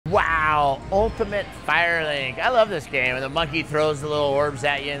ultimate fire link. I love this game, and the monkey throws the little orbs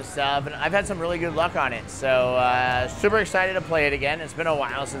at you and stuff, and I've had some really good luck on it, so super excited to play it again. It's been a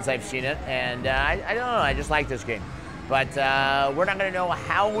while since I've seen it, and I don't know, I just like this game. But we're not gonna know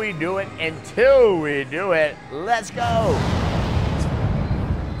how we do it until we do it. Let's go. All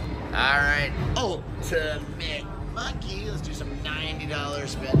right, ultimate monkey. Let's do some $90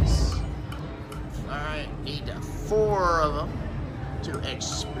 spins. All right, need 4 of them to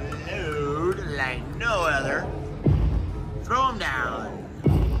explode like no other. Throw them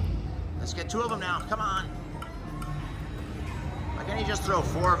down. Let's get 2 of them now, come on. Why can't you just throw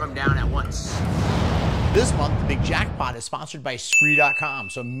 4 of them down at once? This month, the Big Jackpot is sponsored by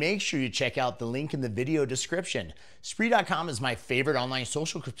Spree.com, so make sure you check out the link in the video description. Spree.com is my favorite online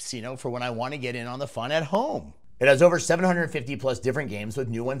social casino for when I want to get in on the fun at home. It has over 750 plus different games with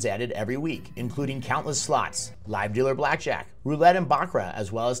new ones added every week, including countless slots, live dealer blackjack, roulette and baccarat,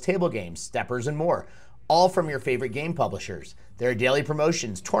 as well as table games, steppers, and more, all from your favorite game publishers. There are daily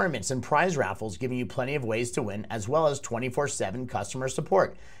promotions, tournaments, and prize raffles giving you plenty of ways to win, as well as 24/7 customer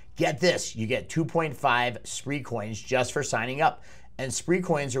support. Get this, you get 2.5 Spree coins just for signing up. And Spree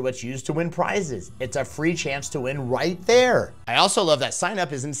coins are what's used to win prizes. It's a free chance to win right there. I also love that sign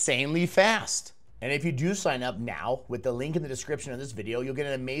up is insanely fast. And if you do sign up now with the link in the description of this video, you'll get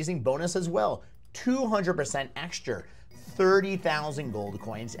an amazing bonus as well. 200% extra, 30,000 gold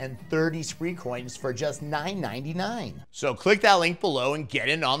coins and 30 Spree coins for just $9.99. So click that link below and get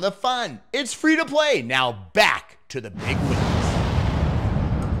in on the fun. It's free to play. Now back to the big wins.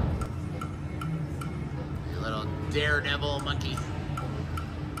 Daredevil monkey.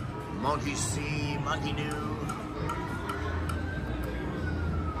 Monkey see, monkey do.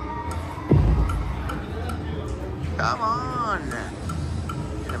 Come on.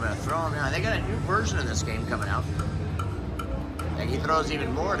 I'm gonna throw him down. They got a new version of this game coming out. And he throws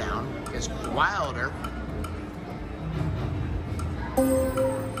even more down. It's wilder.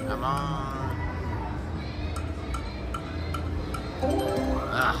 Come on.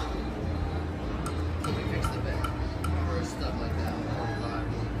 Ah.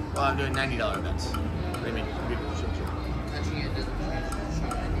 Well, I'm doing $90 bets. What do you mean? Touching it doesn't change.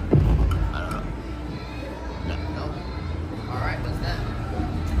 I don't know. No. Nope. Alright, what's that?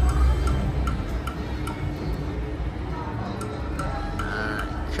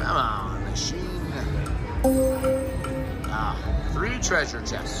 Alright, come on, machine. 3 treasure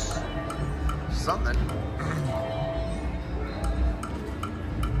chests. Something.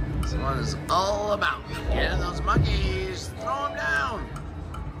 This one is all about getting those monkeys. Throw them down.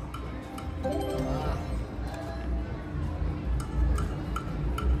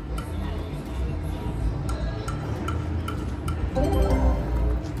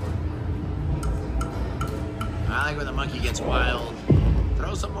 I like when the monkey gets wild.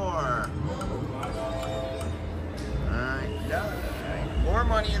 Throw some more. Alright, more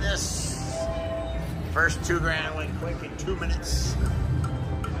money in this. First 2 grand went quick in 2 minutes.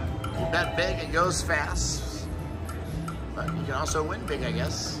 You bet big, it goes fast. But you can also win big, I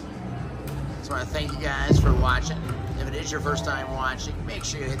guess. So I want to thank you guys for watching. If it is your first time watching, make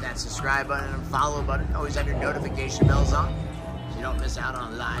sure you hit that subscribe button and follow button. Always have your notification bells on so you don't miss out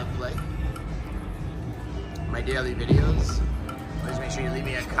on live play. My daily videos. Always make sure you leave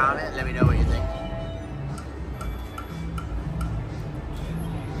me a comment. Let me know what you think.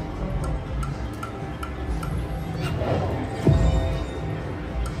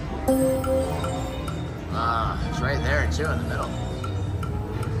 It's right there too in the middle.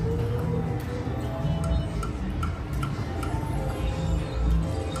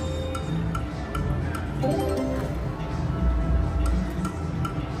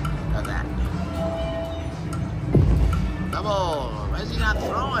 Got that. Double. Why is he not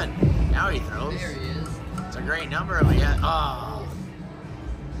throwing? Now he throws. There he is. It's a great number, but yet, oh.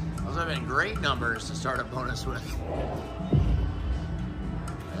 Those have been great numbers to start a bonus with.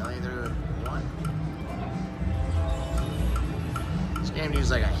 I only threw 1. This game needs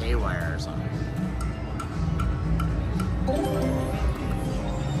like a haywire or something.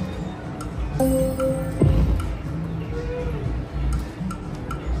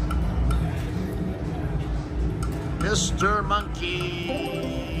 Mr.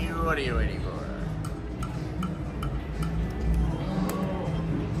 Monkey, what are you waiting for?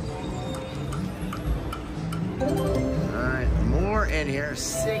 Alright, more in here.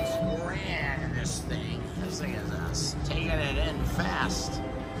 6 grand in this thing. This thing is taking it in fast.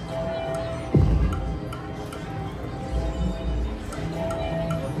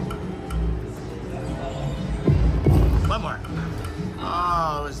 One more.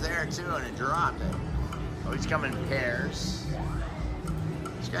 Oh, it was there too and it dropped it. Oh, he's coming in pairs.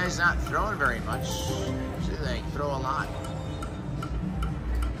 He's guy's not throwing very much. Usually they throw a lot.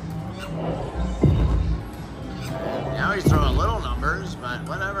 Now he's throwing little numbers, but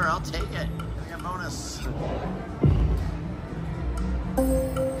whatever, I'll take it. I got bonus.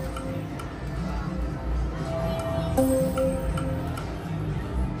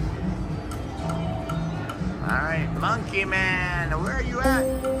 Alright, Monkey Man, where are you at?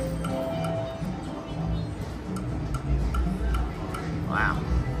 Wow.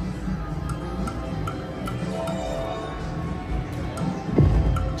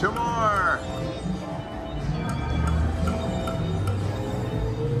 Two more.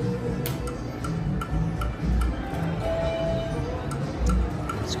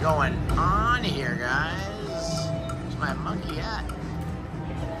 What's going on here, guys? Where's my monkey at?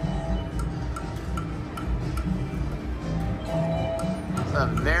 It's a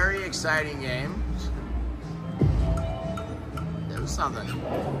very exciting game. Do something.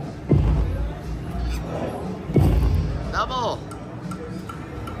 Double.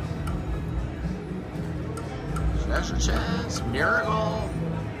 Treasure chest. Miracle.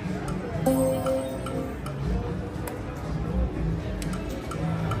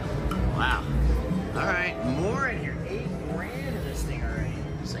 Wow. Alright, more in here. 8 grand in this thing already.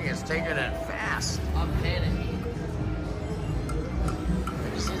 This thing is taking it fast. I'm panicking.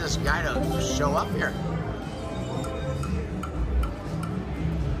 I just need this guy to show up here.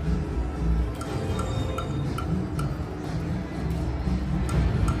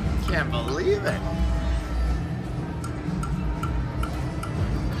 Can't believe it.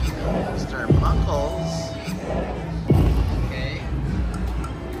 Mr. Buckles. Okay.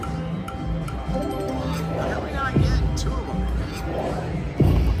 Why are we not getting 2 of them?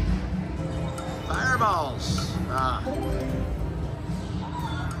 Fireballs.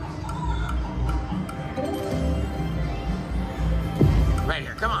 Right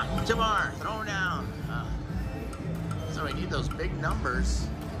here, come on. 2 more. Throw them down. So we need those big numbers.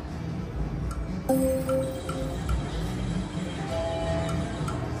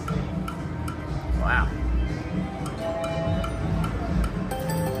 Wow.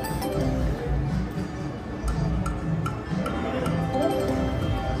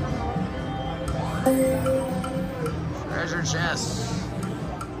 Treasure chest.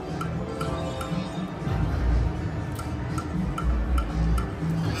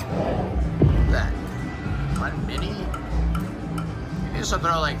 That one mini. You need to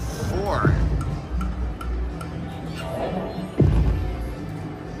throw like 4.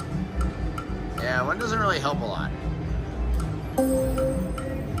 Yeah, one doesn't really help a lot.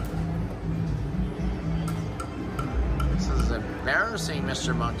 This is embarrassing,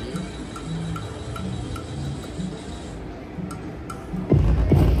 Mr. Monkey.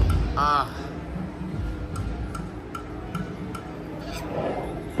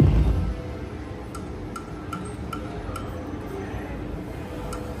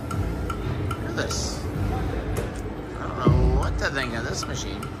 Look at this. I don't know what to think of this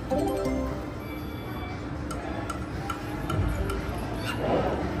machine.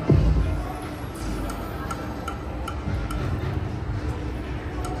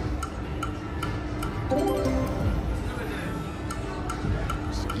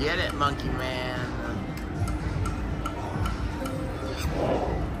 Get it, Monkey Man.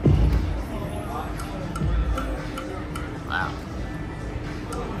 Wow.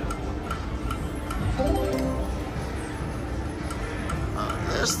 Oh,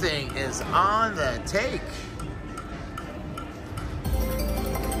 this thing is on the take.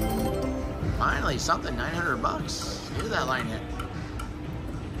 Finally, something. 900 bucks. Hear that line hit.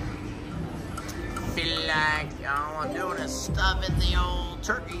 Feel like all I'm doing is stuffing the old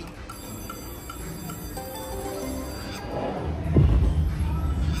turkey.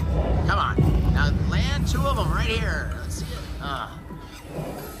 Come on. Now land 2 of them right here. Let's see it.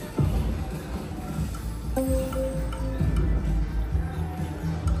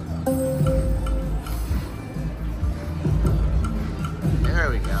 There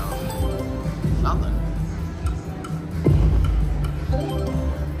we go. Something.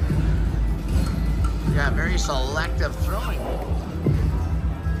 We got very selective throwing.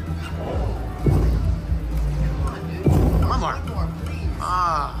 One more.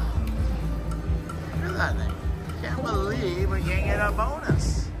 Look at that thing. Can't believe we can't get a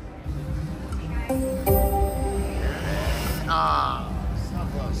bonus. So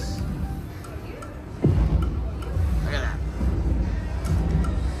close. Look at that.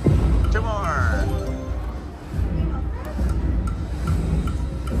 2 more.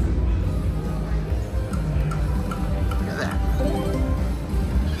 Look at that.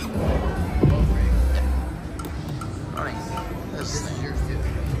 Running this thing. Yours too.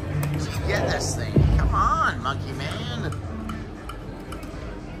 this thing. Come on, monkey man.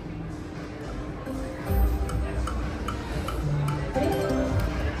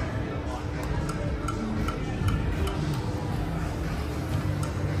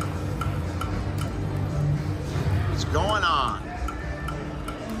 What's going on?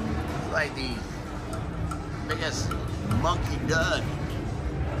 It's like the biggest monkey dud.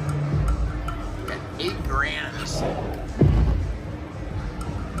 Got 8 grand in this thing.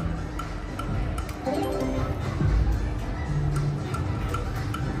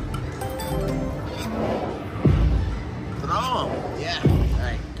 Throw them. Yeah. All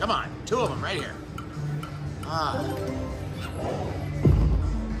right. Come on. 2 of them right here. Ah.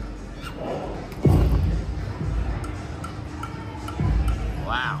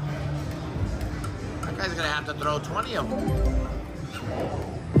 Wow. That guy's gonna have to throw 20 of them.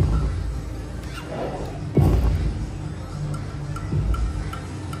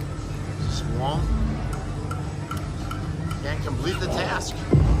 Won't. Can't complete the task.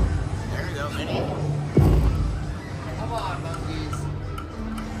 There you go, Minnie. Come on, monkeys.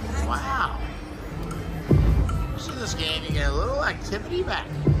 Wow. You see this game, you get a little activity back.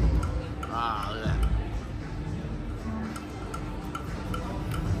 Ah, look at that.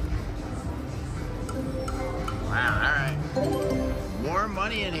 Wow, alright. More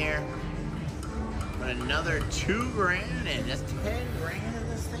money in here. Put another 2 grand in. Just 10 grand in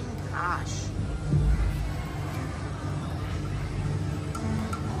this thing? Gosh.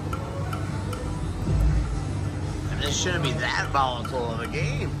 And this shouldn't be that volatile of a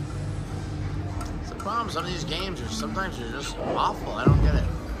game. It's the problem. Some of these games are sometimes they're just awful. I don't get it.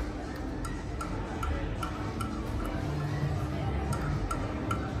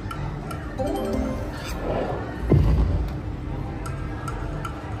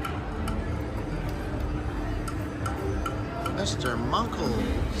 Mr.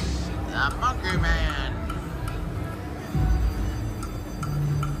 Munkles, the Monkey Man.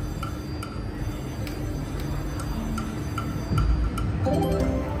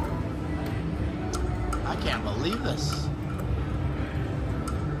 I can't believe this.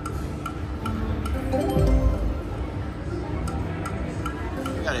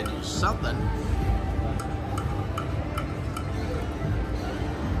 We gotta do something.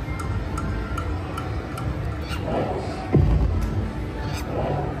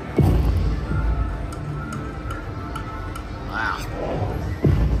 Wow.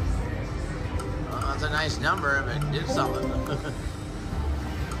 Well, that's a nice number, but it did something.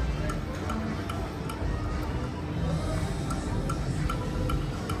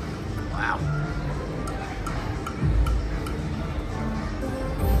 Wow.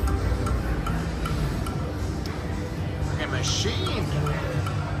 Like a machine.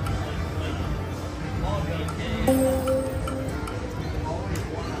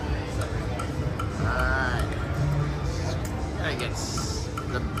 Alright. Gotta get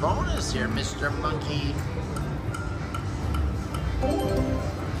the bonus here, Mr. Monkey.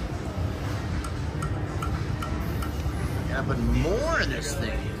 Gotta put more in this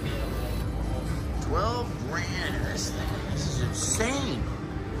thing. 12 grand in this thing. This is insane.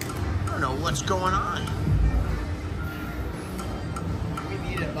 I don't know what's going on. We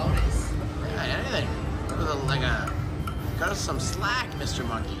need a bonus. Yeah, anything. Cut us some slack, Mr.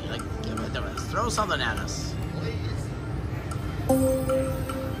 Monkey. Like, throw something at us. Please.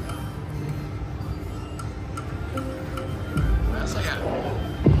 That's like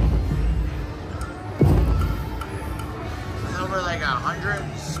over like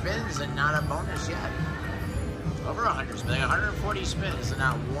 100 spins and not a bonus yet. Over 100 spins, like 140 spins and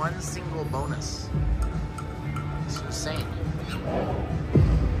not one single bonus. It's insane.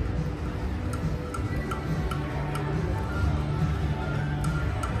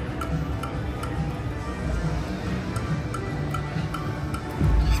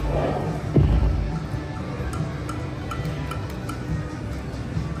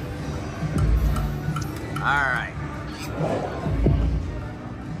 Alright.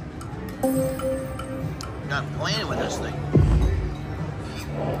 Done playing with this thing.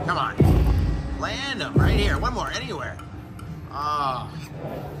 Come on. Land them right here. One more, anywhere. Oh.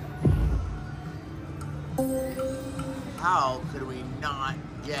 How could we not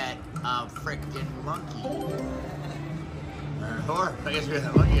get a freaking monkey? Or an orb. I guess we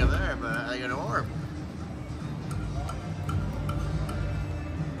got a monkey up there, but like an orb.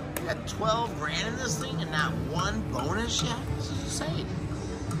 We got 12 grand in this thing and not one bonus yet? This is insane.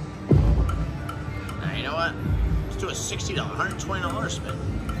 Now, you know what? Let's do a $60, $120 spin.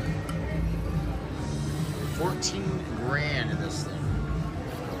 14 grand in this thing.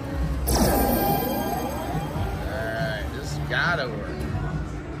 Alright, this gotta work.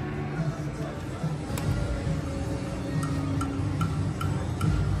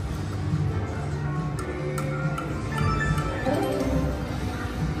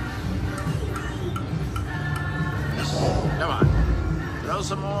 Throw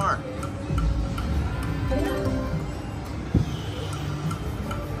some more.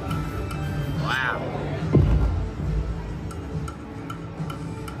 Wow.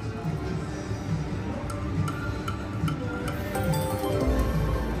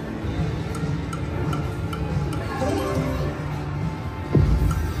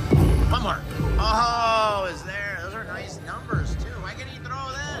 One more. Oh, is there? Those are nice numbers too. Why can't he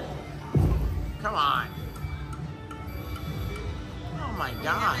throw that? Come on. Oh my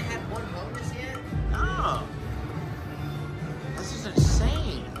God. You haven't had one bonus yet? No. This is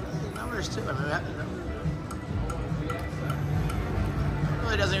insane. The numbers too. I mean, that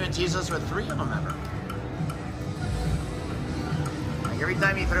really doesn't even tease us with 3 of them ever. Like every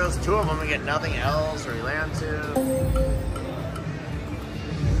time he throws 2 of them, we get nothing else, or he lands 2.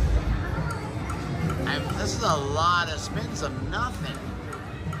 This is a lot of spins of nothing.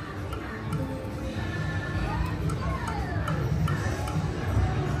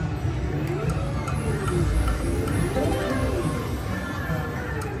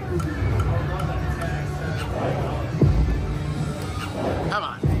 Come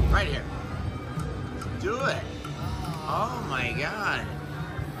on, right here. Let's do it. Oh my God.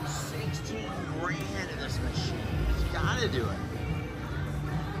 16 grand in this machine. It's gotta do it.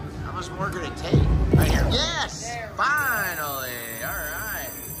 How much more could it take? Right here. Yes! Finally!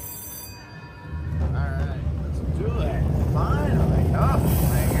 Alright. Alright, let's do it. Finally. Oh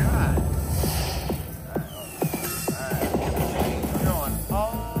my God. Alright. We're going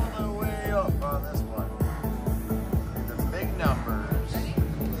all the way up on this one. The big numbers.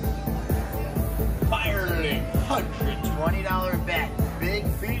 Firelink, $120 bet. Big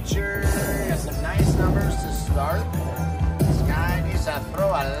feature. Got some nice numbers to start. This guy needs to throw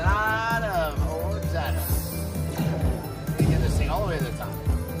a lot of odds at us. We get this thing all the way to the top.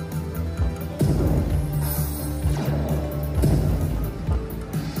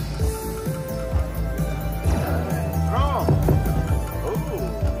 Throw him. Ooh,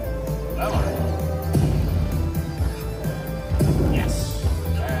 that one. Yes.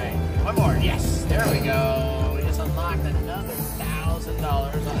 All right, one more. Yes, there we go. We just unlocked another $1,000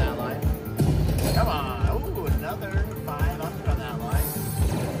 on that line. Come on. Ooh, another 500 on that line.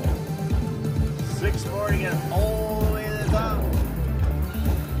 6 more to get all the way to the top.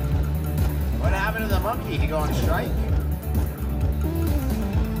 What happened to the monkey? He go on strike?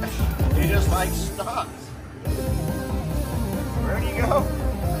 He just like stopped. Where'd he go?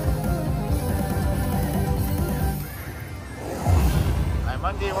 My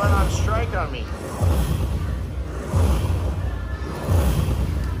monkey went on strike on me.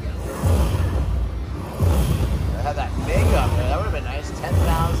 I had that mega up there. That would have been nice.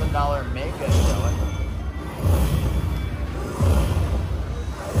 $10,000 mega showing.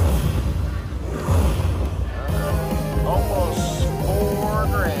 Almost 4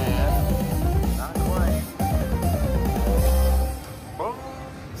 grand. Not quite. Boom,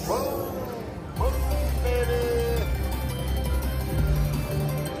 boom, boom, baby.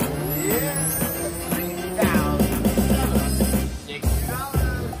 Yeah.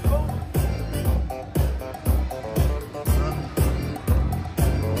 $3,760. Boom.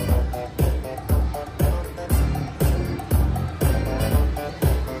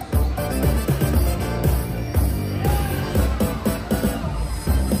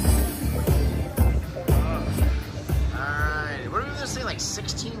 Like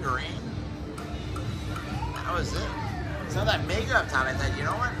 16 grand? That was it. It's not that mega up top. I thought, you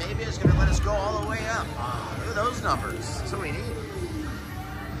know what? Maybe it's going to let us go all the way up. Oh, look at those numbers. That's what we need.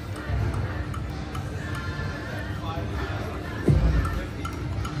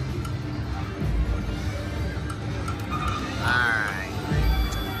 Alright.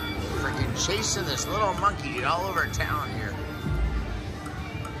 Freaking chasing this little monkey all over town here.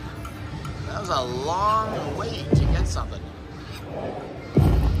 That was a long wait to get something.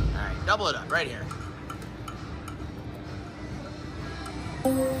 Alright, double it up right here.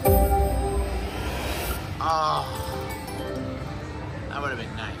 Oh, that would have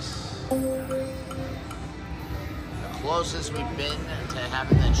been nice. The closest we've been to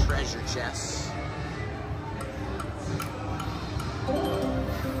having the treasure chest.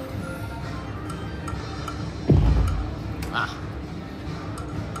 Ah.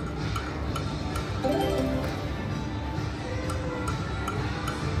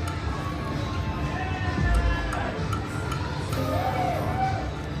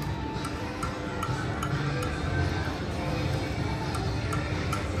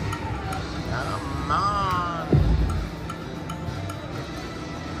 Come on.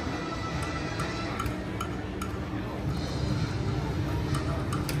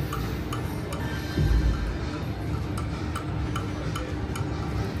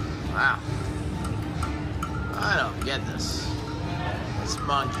 Wow. I don't get this. This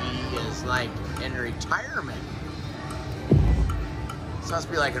monkey is like in retirement. This must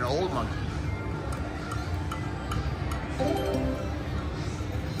be like an old monkey.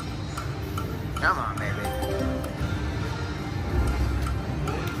 Come on, baby.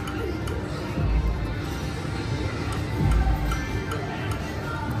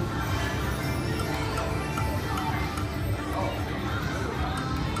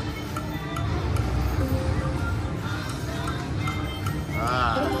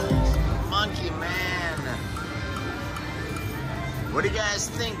 Monkey Man. What do you guys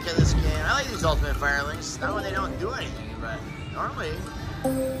think of this game? I like these Ultimate Firelings. Not when they don't do anything, but normally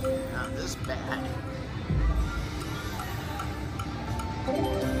not this bad.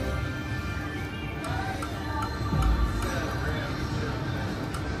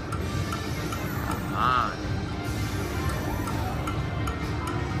 Come on.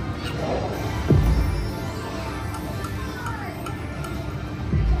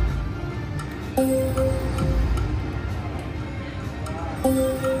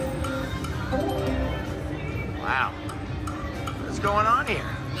 Wow. What's going on here?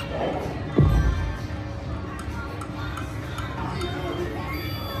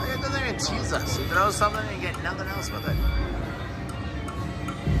 Look at the thing and tease us. You throw something and you get nothing else with it.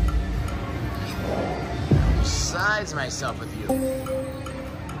 Besides myself with you.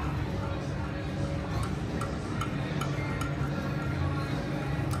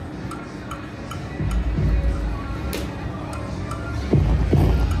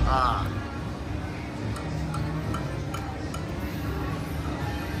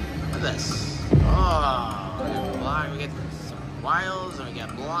 Look at this. Oh, we get some wilds and we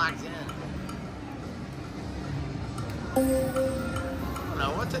get blocked in. I don't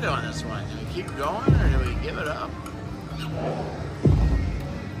know what to do on this one. Do we keep going or do we give it up?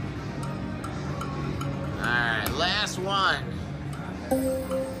 Alright, last one.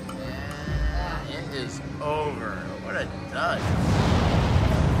 And it is over. What a dud.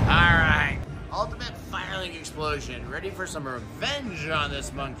 Alright. Ultimate Firelink Explosion. Ready for some revenge on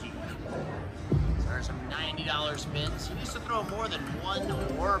this monkey. So there's some $90 spins. He needs to throw more than one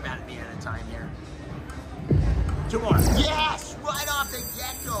orb at me at a time here. Two more. Yes! Right off the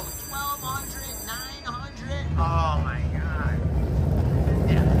get-go. 1,200, 900. Oh my god.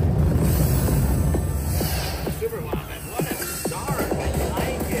 Yeah. Super Wombat. What a start. I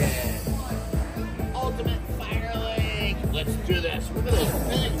like it. Ultimate Firelink. Let's do this. Look at those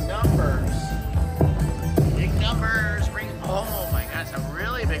big numbers. Big numbers. Oh my god, some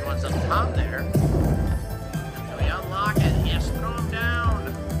really big ones up top there. Can we unlock it? Yes, throw them down.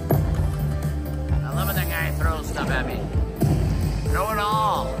 I love when that guy throws stuff at me. Throw it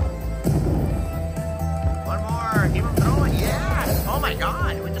all. One more. Keep him throwing. Yes. Oh my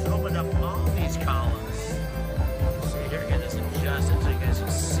god. We just opened up all these columns. See here, get this adjusted so you guys can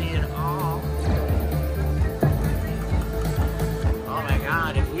see it all. Oh my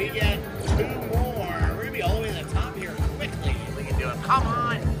god. If we get two more, we're going to be all the way to the top here quickly. We can do it. Come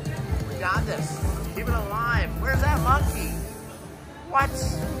on. We got this. Keep it alive. Where's that monkey? What?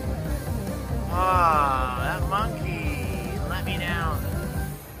 Oh, that monkey let me down.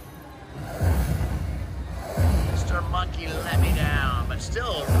 Mr. Monkey let me down, but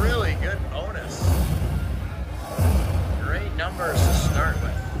still a really good bonus. Great numbers to start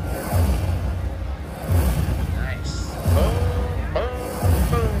with. Nice. Boom, boom,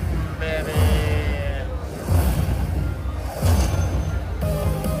 boom, baby.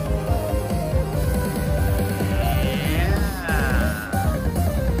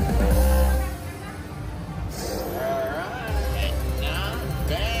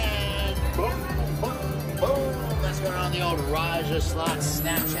 Slot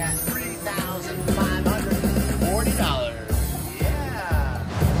Snapchat $3,540. Yeah.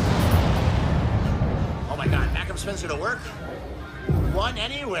 Oh my god, backup spin's gonna work. One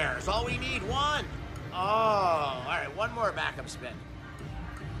anywhere is all we need. One. Oh, all right, one more backup spin.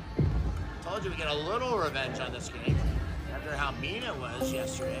 Told you we get a little revenge on this game after how mean it was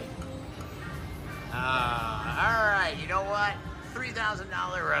yesterday. All right, you know what?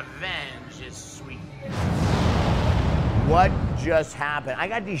 $3,000 revenge is sweet. What just happened? I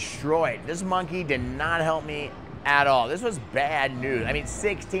got destroyed. This monkey did not help me at all. This was bad news. I mean,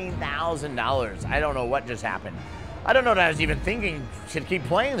 $16,000. I don't know what just happened. I don't know that I was even thinking to keep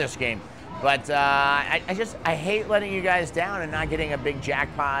playing this game. But I hate letting you guys down and not getting a big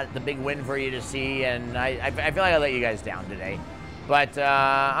jackpot, the big win for you to see. And I feel like I let you guys down today. But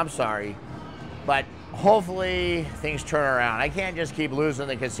I'm sorry. But hopefully things turn around. I can't just keep losing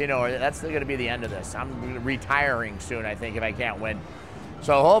the casino, or that's going to be the end of this. I'm retiring soon, I think, if I can't win.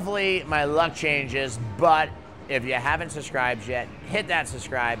 So hopefully my luck changes, but if you haven't subscribed yet, hit that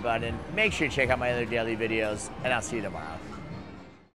subscribe button. Make sure you check out my other daily videos, and I'll see you tomorrow.